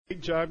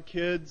Great job,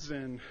 kids,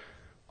 and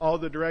all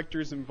the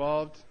directors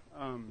involved.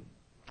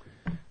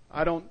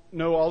 I don't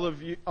know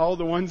all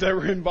the ones that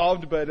were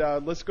involved,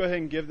 but let's go ahead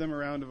and give them a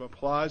round of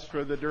applause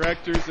for the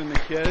directors and the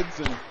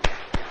kids.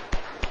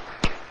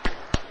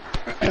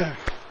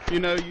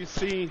 And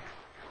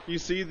you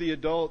see the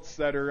adults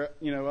that are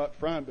up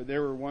front, but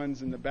there were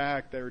ones in the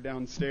back that were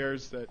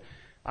downstairs that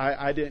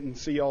I didn't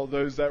see all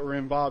those that were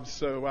involved.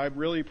 So I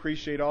really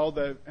appreciate all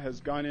that has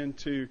gone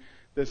into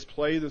this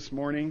play this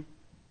morning.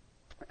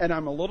 And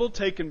I'm a little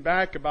taken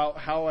back about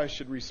how I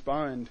should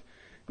respond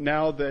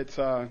now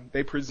that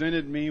they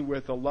presented me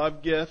with a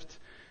love gift,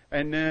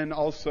 and then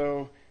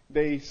also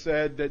they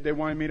said that they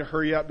wanted me to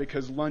hurry up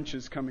because lunch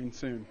is coming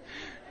soon.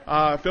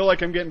 I feel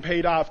like I'm getting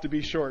paid off to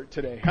be short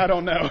today. I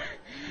don't know.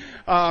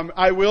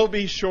 I will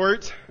be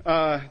short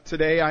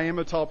today. I am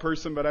a tall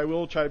person, but I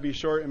will try to be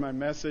short in my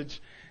message.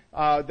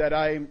 That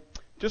I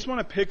just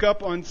want to pick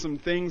up on some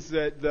things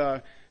that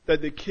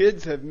the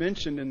kids have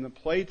mentioned in the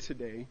play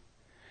today,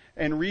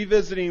 and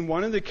revisiting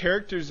one of the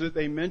characters that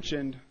they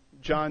mentioned,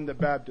 John the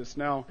Baptist.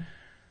 Now,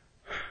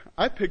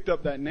 I picked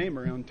up that name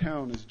around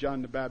town as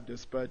John the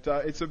Baptist, but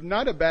it's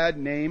not a bad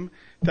name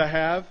to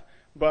have.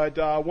 But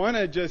I want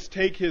to just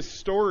take his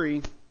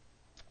story,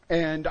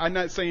 and I'm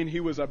not saying he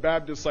was a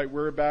Baptist like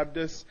we're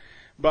Baptists,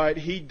 but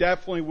he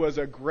definitely was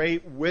a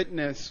great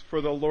witness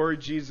for the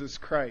Lord Jesus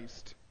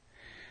Christ.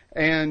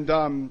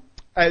 And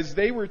as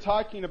they were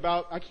talking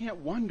about, I can't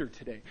wonder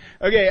today.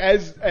 Okay,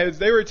 as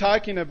they were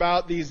talking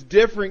about these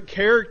different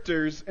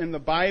characters in the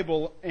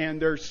Bible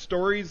and their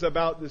stories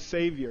about the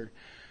Savior,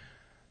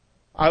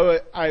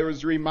 I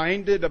was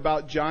reminded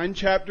about John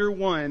chapter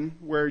 1,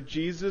 where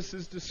Jesus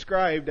is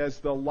described as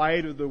the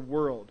light of the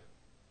world.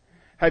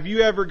 Have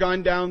you ever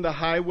gone down the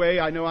highway?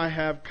 I know I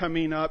have,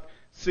 coming up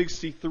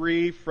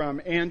 63 from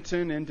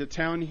Anton into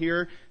town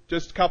here.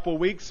 Just a couple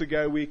weeks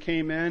ago we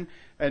came in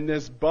and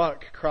this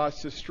buck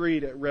crossed the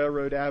street at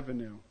Railroad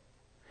Avenue.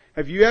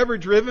 Have you ever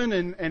driven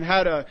and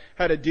had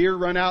a deer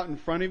run out in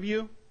front of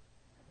you?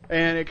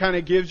 And it kind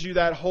of gives you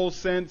that whole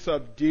sense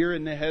of deer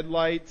in the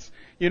headlights.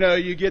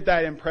 You get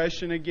that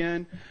impression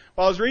again.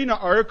 Well, I was reading an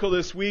article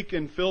this week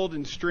in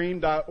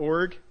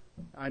fieldandstream.org.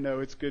 I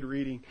know it's good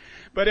reading.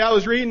 But I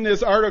was reading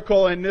this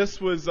article, and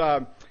this was...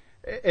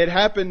 It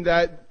happened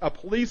that a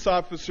police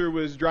officer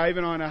was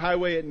driving on a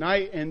highway at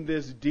night, and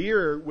this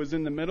deer was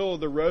in the middle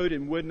of the road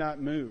and would not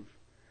move.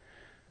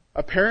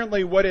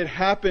 Apparently what had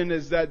happened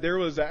is that there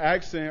was an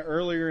accident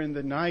earlier in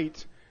the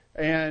night,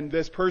 and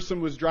this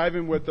person was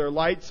driving with their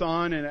lights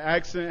on, and an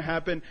accident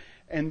happened,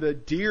 and the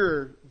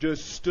deer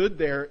just stood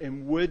there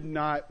and would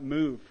not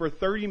move. For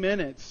 30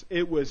 minutes,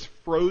 it was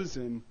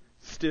frozen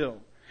still.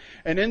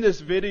 And in this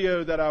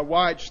video that I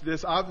watched,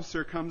 this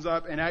officer comes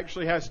up and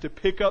actually has to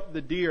pick up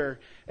the deer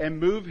and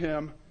move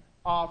him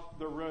off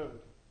the road.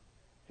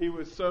 He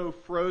was so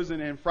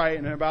frozen and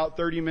frightened. And about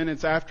 30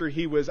 minutes after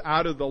he was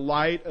out of the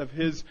light of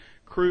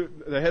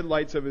the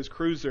headlights of his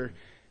cruiser,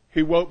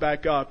 he woke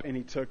back up and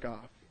he took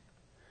off.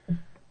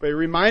 But it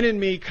reminded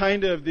me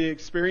kind of the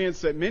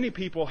experience that many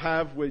people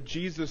have with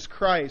Jesus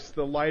Christ,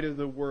 the light of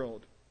the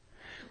world.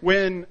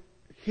 When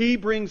He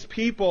brings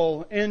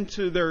people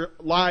into their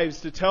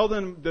lives to tell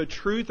them the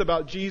truth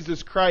about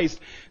Jesus Christ,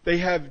 they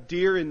have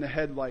deer in the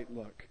headlight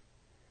look.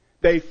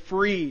 They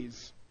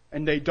freeze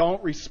and they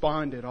don't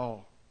respond at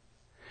all.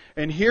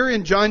 And here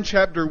in John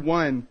chapter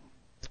 1,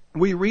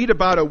 we read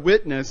about a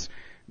witness,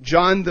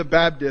 John the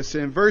Baptist.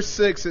 In verse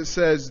 6 it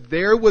says,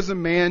 "There was a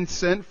man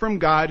sent from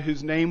God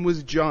whose name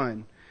was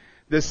John.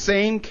 The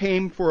same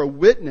came for a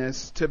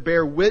witness to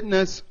bear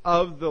witness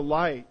of the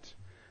light,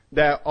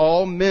 that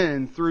all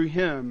men through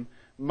him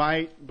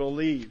might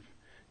believe."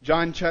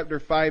 John chapter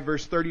 5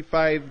 verse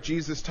 35,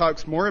 Jesus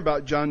talks more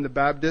about John the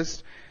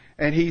Baptist,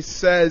 and he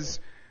says,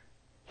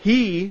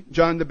 "He,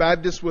 John the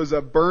Baptist, was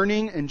a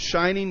burning and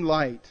shining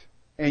light,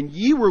 and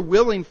ye were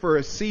willing for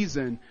a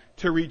season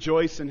to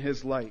rejoice in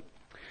his light."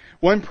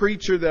 One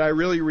preacher that I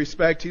really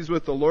respect, he's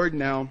with the Lord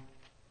now,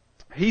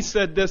 he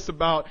said this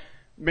about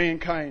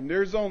mankind: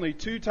 there's only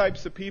two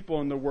types of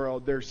people in the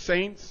world. There's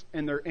saints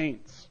and there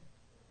ain'ts.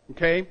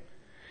 Okay?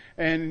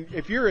 And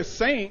if you're a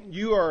saint,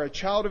 you are a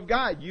child of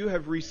God. You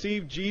have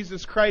received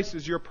Jesus Christ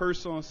as your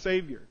personal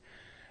Savior.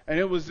 And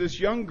it was this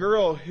young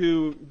girl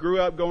who grew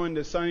up going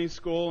to Sunday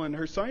school, and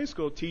her Sunday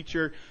school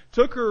teacher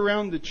took her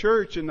around the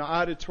church in the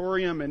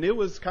auditorium, and it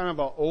was kind of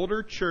an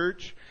older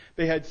church.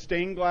 They had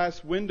stained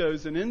glass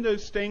windows, and in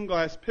those stained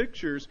glass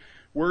pictures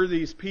were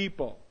these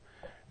people.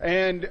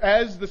 And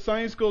as the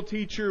Sunday school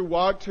teacher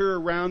walked her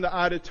around the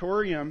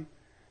auditorium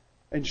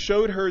and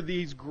showed her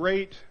these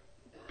great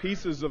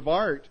pieces of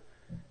art,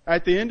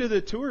 at the end of the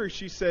tour,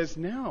 she says,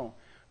 "Now,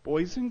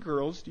 boys and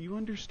girls, do you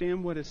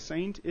understand what a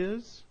saint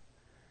is?"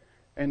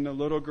 And the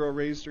little girl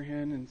raised her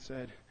hand and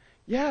said,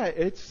 "Yeah,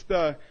 it's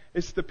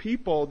the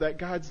people that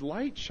God's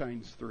light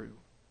shines through."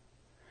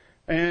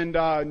 And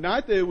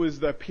not that it was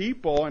the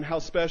people and how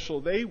special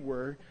they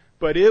were,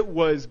 but it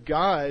was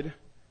God,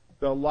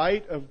 the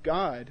light of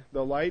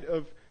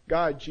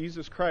God,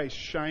 Jesus Christ,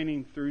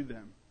 shining through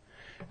them.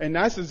 And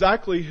that's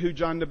exactly who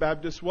John the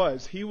Baptist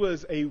was. He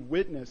was a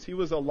witness. He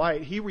was a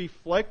light. He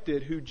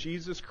reflected who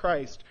Jesus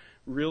Christ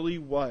really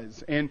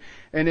was. And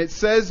it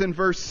says in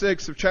verse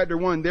 6 of chapter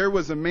 1, there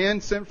was a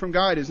man sent from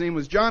God. His name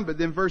was John. But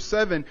then verse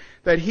 7,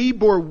 that he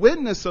bore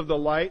witness of the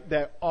light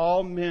that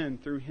all men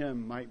through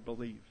him might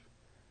believe.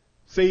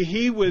 See,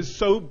 he was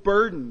so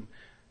burdened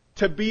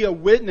to be a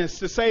witness,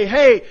 to say,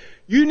 hey,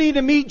 you need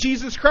to meet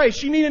Jesus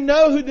Christ. You need to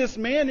know who this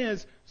man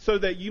is so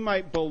that you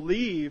might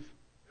believe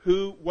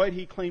what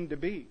he claimed to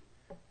be.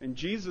 And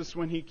Jesus,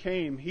 when he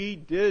came, he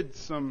did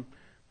some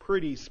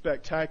pretty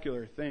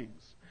spectacular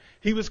things.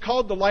 He was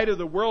called the light of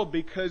the world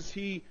because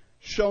he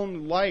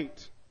shone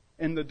light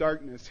in the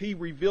darkness. He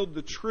revealed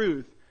the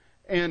truth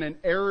in an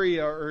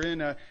area or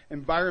in an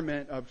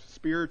environment of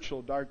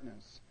spiritual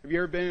darkness. Have you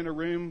ever been in a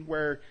room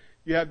where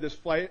you have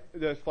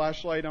the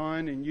flashlight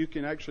on and you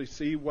can actually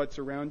see what's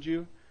around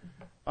you?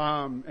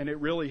 And it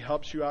really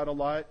helps you out a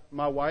lot.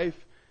 My wife,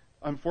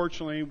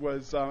 unfortunately,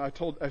 was, I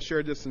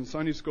shared this in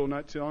Sunday school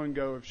not too long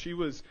ago, she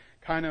was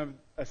kind of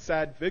a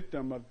sad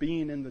victim of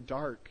being in the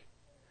dark.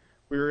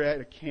 We were at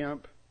a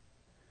camp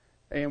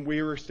and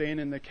we were staying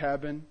in the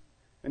cabin,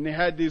 and they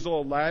had these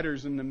little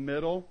ladders in the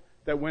middle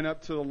that went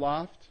up to the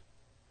loft.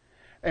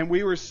 And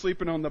we were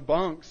sleeping on the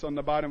bunks on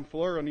the bottom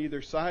floor on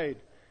either side.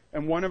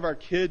 And one of our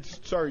kids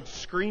started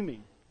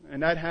screaming.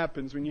 And that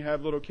happens when you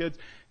have little kids.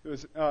 It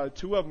was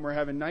two of them were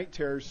having night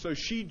terrors. So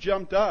she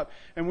jumped up.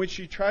 And when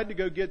she tried to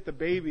go get the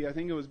baby, I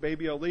think it was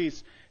baby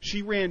Elise,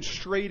 she ran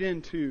straight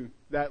into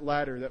that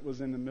ladder that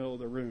was in the middle of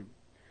the room.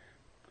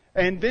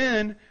 And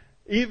then,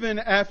 even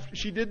after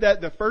she did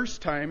that the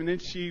first time, and then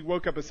she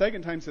woke up a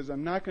second time and says,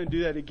 I'm not going to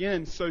do that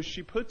again. So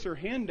she puts her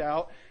hand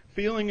out,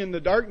 feeling in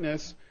the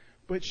darkness,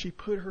 but she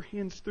put her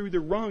hands through the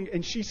rung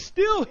and she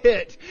still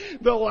hit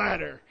the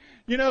ladder.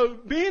 You know,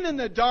 being in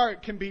the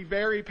dark can be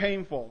very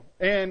painful.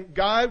 And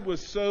God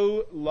was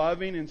so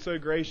loving and so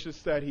gracious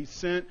that He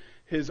sent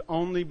His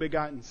only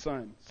begotten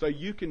Son. So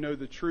you can know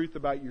the truth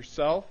about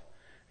yourself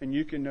and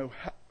you can know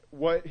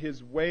what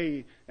His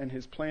way and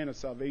His plan of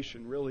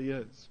salvation really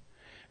is.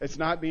 It's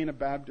not being a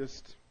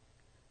Baptist.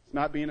 It's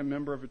not being a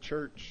member of a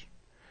church.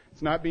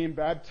 It's not being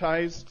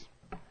baptized.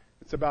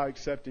 It's about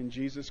accepting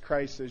Jesus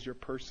Christ as your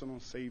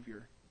personal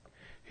Savior.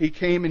 He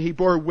came and He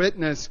bore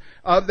witness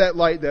of that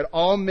light that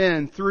all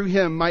men through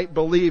Him might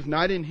believe,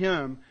 not in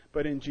Him,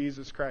 but in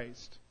Jesus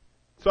Christ.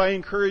 So I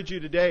encourage you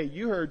today,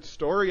 you heard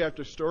story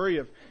after story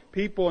of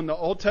people in the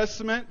Old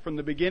Testament, from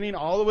the beginning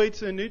all the way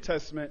to the New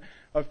Testament,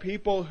 of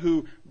people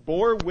who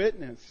bore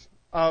witness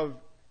of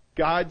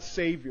God's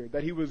Savior,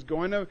 that He was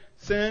going to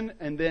send,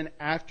 and then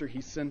after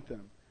He sent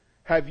them.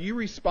 Have you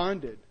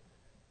responded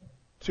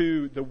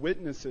to the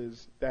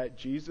witnesses that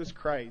Jesus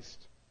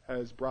Christ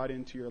has brought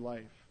into your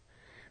life?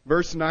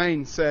 Verse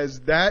 9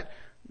 says, that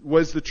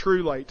was the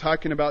true light,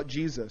 talking about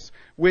Jesus,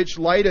 which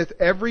lighteth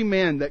every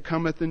man that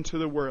cometh into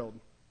the world.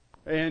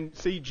 And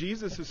see,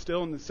 Jesus is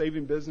still in the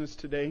saving business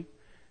today.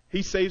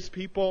 He saves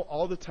people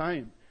all the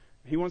time.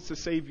 He wants to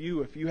save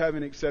you if you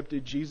haven't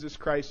accepted Jesus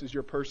Christ as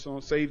your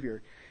personal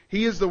Savior.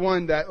 He is the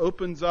one that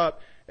opens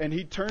up and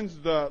He turns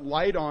the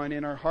light on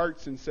in our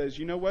hearts and says,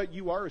 you know what?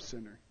 You are a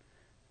sinner.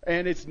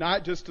 And it's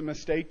not just a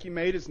mistake you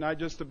made. It's not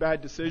just a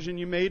bad decision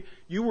you made.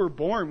 You were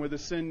born with a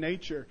sin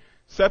nature,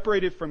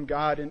 separated from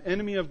God, an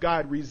enemy of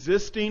God,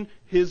 resisting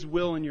His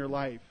will in your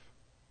life.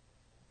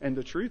 And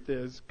the truth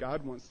is,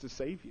 God wants to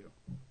save you.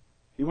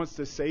 He wants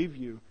to save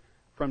you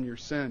from your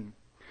sin.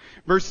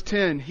 Verse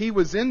 10, He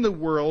was in the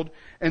world,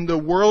 and the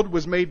world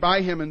was made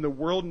by Him, and the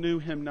world knew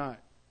Him not.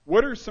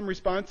 What are some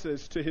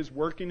responses to His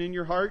working in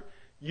your heart?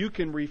 You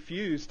can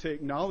refuse to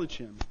acknowledge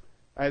Him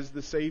as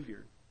the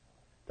Savior.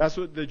 That's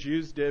what the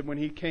Jews did when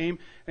He came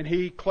and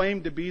He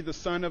claimed to be the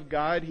Son of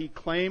God. He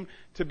claimed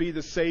to be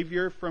the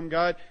Savior from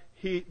God.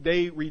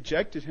 They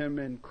rejected Him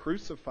and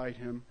crucified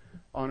Him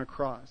on a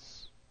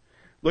cross.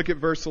 Look at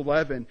verse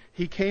 11.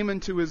 He came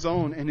into His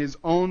own, and His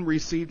own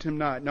received Him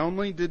not. Not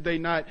only did they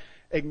not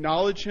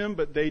acknowledge Him,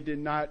 but they did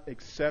not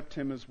accept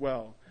Him as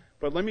well.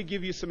 But let me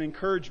give you some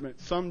encouragement.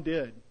 Some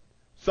did.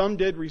 Some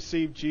did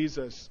receive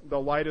Jesus, the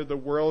light of the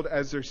world,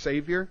 as their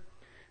Savior.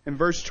 In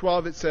verse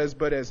 12 it says,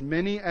 but as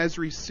many as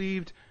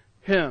received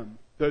Him,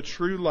 the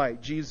true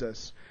light,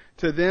 Jesus,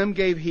 to them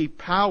gave He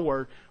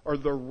power, or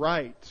the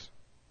right,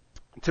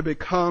 to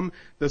become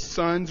the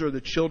sons or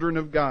the children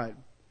of God.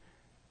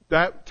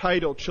 That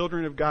title,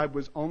 children of God,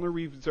 was only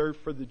reserved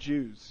for the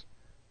Jews.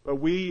 But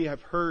we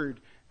have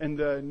heard in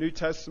the New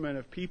Testament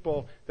of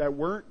people that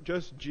weren't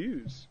just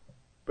Jews,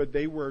 but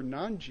they were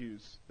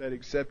non-Jews that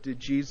accepted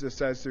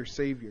Jesus as their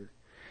Savior.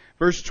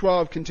 Verse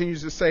 12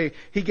 continues to say,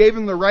 He gave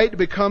them the right to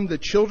become the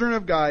children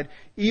of God,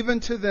 even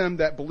to them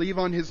that believe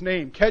on His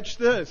name. Catch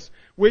this,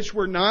 which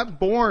were not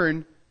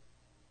born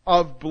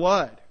of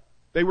blood.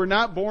 They were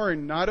not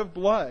born not of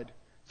blood.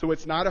 So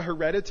it's not a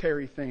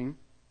hereditary thing.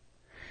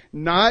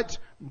 Not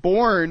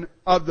born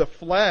of the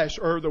flesh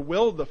or the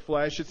will of the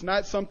flesh. It's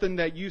not something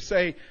that you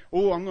say,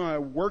 oh, I'm going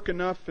to work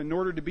enough in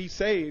order to be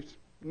saved.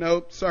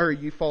 Nope, sorry,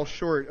 you fall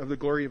short of the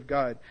glory of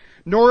God.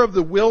 Nor of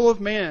the will of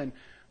man,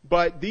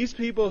 But these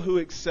people who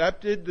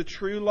accepted the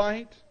true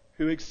light,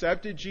 who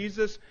accepted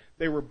Jesus,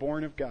 they were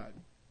born of God.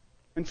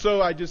 And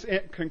so I just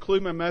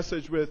conclude my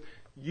message with,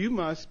 you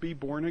must be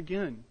born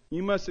again.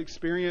 You must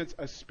experience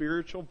a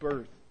spiritual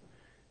birth.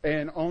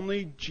 And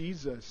only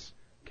Jesus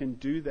can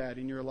do that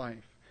in your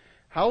life.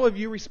 How have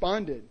you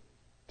responded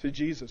to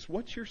Jesus?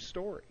 What's your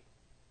story?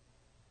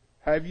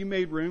 Have you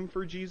made room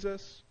for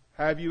Jesus?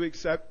 Have you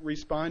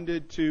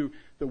responded to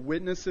the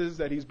witnesses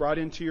that He's brought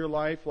into your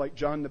life, like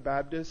John the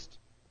Baptist?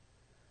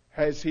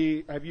 Have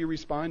you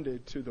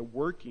responded to the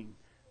working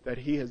that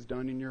He has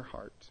done in your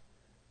heart?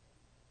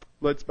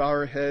 Let's bow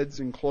our heads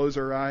and close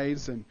our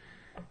eyes. And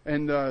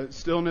in the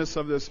stillness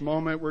of this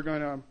moment, we're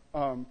going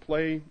to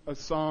play a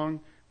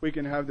song. We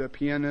can have the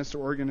pianist or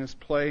organist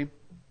play.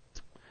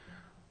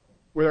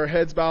 With our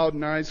heads bowed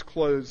and eyes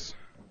closed,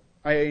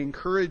 I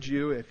encourage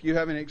you, if you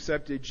haven't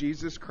accepted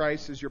Jesus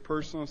Christ as your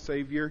personal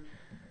Savior,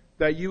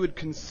 that you would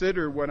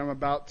consider what I'm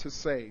about to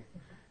say.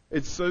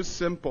 It's so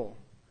simple.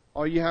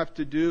 All you have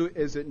to do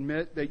is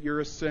admit that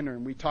you're a sinner.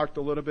 And we talked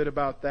a little bit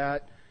about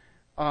that.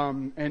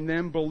 And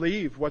then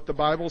believe what the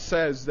Bible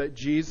says, that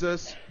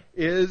Jesus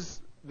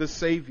is the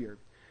Savior,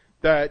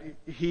 that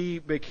He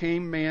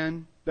became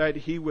man, that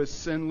He was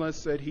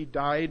sinless, that He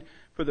died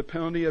for the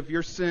penalty of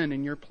your sin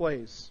in your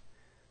place,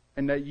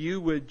 and that you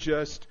would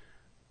just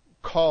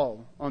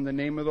call on the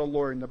name of the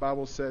Lord. And the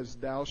Bible says,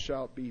 thou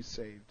shalt be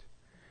saved.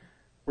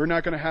 We're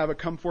not going to have a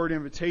come forward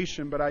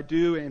invitation, but I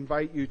do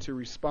invite you to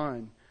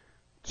respond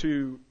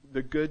to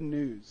the good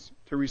news,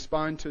 to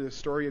respond to the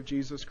story of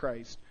Jesus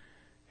Christ.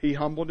 He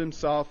humbled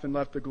Himself and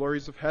left the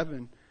glories of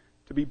heaven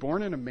to be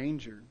born in a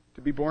manger,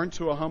 to be born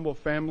to a humble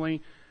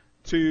family,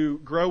 to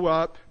grow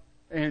up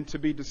and to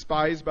be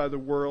despised by the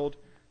world,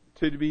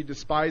 to be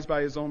despised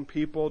by His own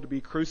people, to be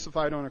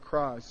crucified on a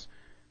cross.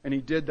 And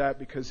He did that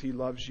because He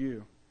loves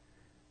you.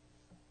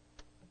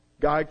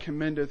 God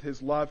commendeth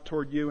His love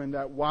toward you, and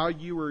that while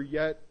you were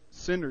yet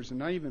sinners, and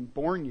not even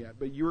born yet,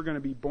 but you were going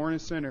to be born a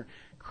sinner,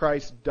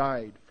 Christ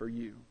died for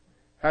you.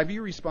 Have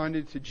you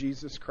responded to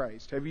Jesus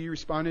Christ? Have you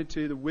responded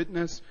to the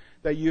witness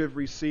that you have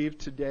received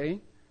today?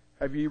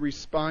 Have you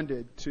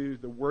responded to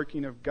the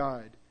working of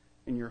God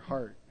in your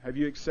heart? Have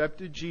you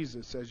accepted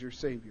Jesus as your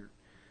Savior?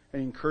 I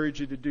encourage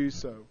you to do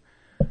so.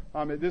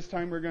 At this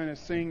time, we're going to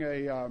sing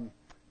I'm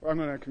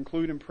going to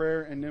conclude in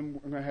prayer, and then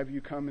we're going to have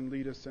you come and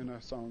lead us in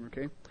a song,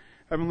 okay?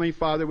 Heavenly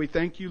Father, we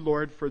thank You,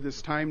 Lord, for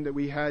this time that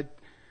we had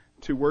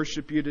to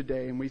worship You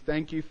today. And we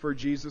thank You for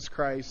Jesus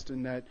Christ,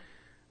 and that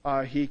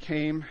He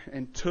came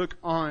and took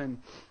on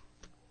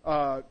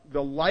the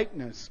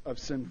likeness of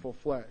sinful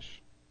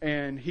flesh.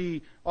 And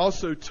He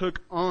also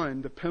took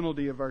on the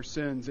penalty of our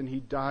sins, and He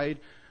died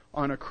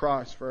on a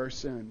cross for our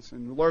sins.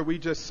 And Lord, we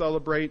just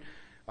celebrate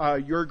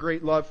Your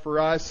great love for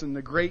us and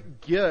the great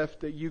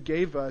gift that You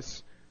gave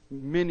us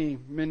many,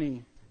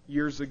 many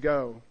years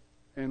ago.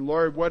 And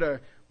Lord, what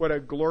a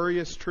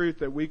glorious truth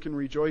that we can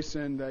rejoice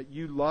in, that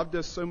You loved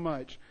us so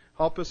much.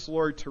 Help us,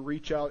 Lord, to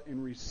reach out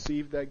and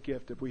receive that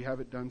gift if we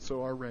haven't done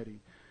so already.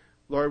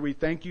 Lord, we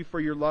thank You for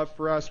Your love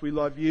for us. We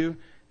love You.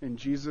 In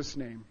Jesus'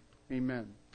 name, amen.